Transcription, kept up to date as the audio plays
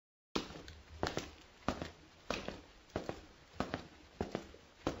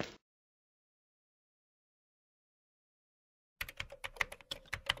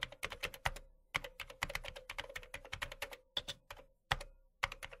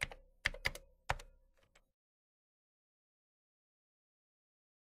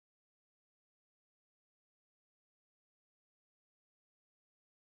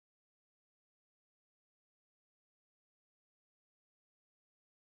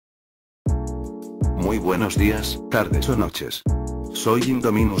Muy buenos días, tardes o noches. Soy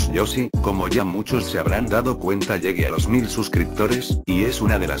Indominus Yoshi, como ya muchos se habrán dado cuenta llegué a los 1000 suscriptores, y es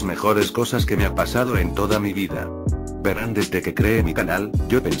una de las mejores cosas que me ha pasado en toda mi vida. Verán, desde que creé mi canal,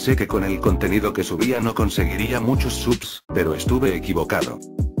 yo pensé que con el contenido que subía no conseguiría muchos subs, pero estuve equivocado.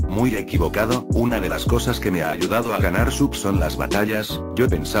 Muy equivocado. Una de las cosas que me ha ayudado a ganar subs son las batallas. Yo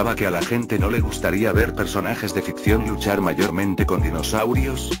pensaba que a la gente no le gustaría ver personajes de ficción luchar mayormente con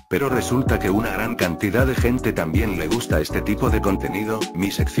dinosaurios, pero resulta que una gran cantidad de gente también le gusta este tipo de contenido. Mi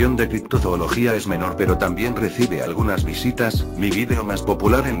sección de criptozoología es menor pero también recibe algunas visitas. Mi vídeo más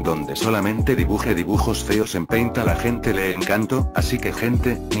popular en donde solamente dibuje dibujos feos en Paint a la gente le encantó, así que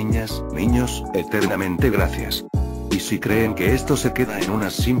gente, niñas, niños, eternamente gracias. Y si creen que esto se queda en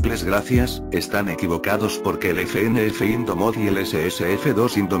unas simples gracias, están equivocados porque el FNF Indomod y el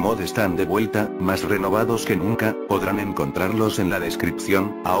SSF2 Indomod están de vuelta, más renovados que nunca. Podrán encontrarlos en la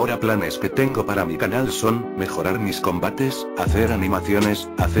descripción. Ahora planes que tengo para mi canal son, mejorar mis combates, hacer animaciones,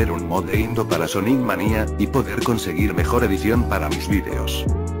 hacer un mod de Indo para Sonic Mania, y poder conseguir mejor edición para mis vídeos.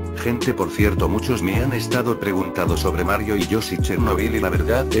 Gente, por cierto, muchos me han estado preguntando sobre Mario y Yoshi Chernobyl y la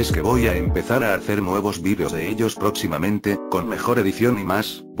verdad es que voy a empezar a hacer nuevos vídeos de ellos próximamente, con mejor edición y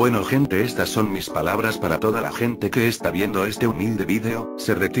más. Bueno gente, estas son mis palabras para toda la gente que está viendo este humilde vídeo.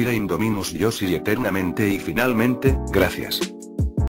 Se retira Indominus Yoshi eternamente y finalmente, gracias.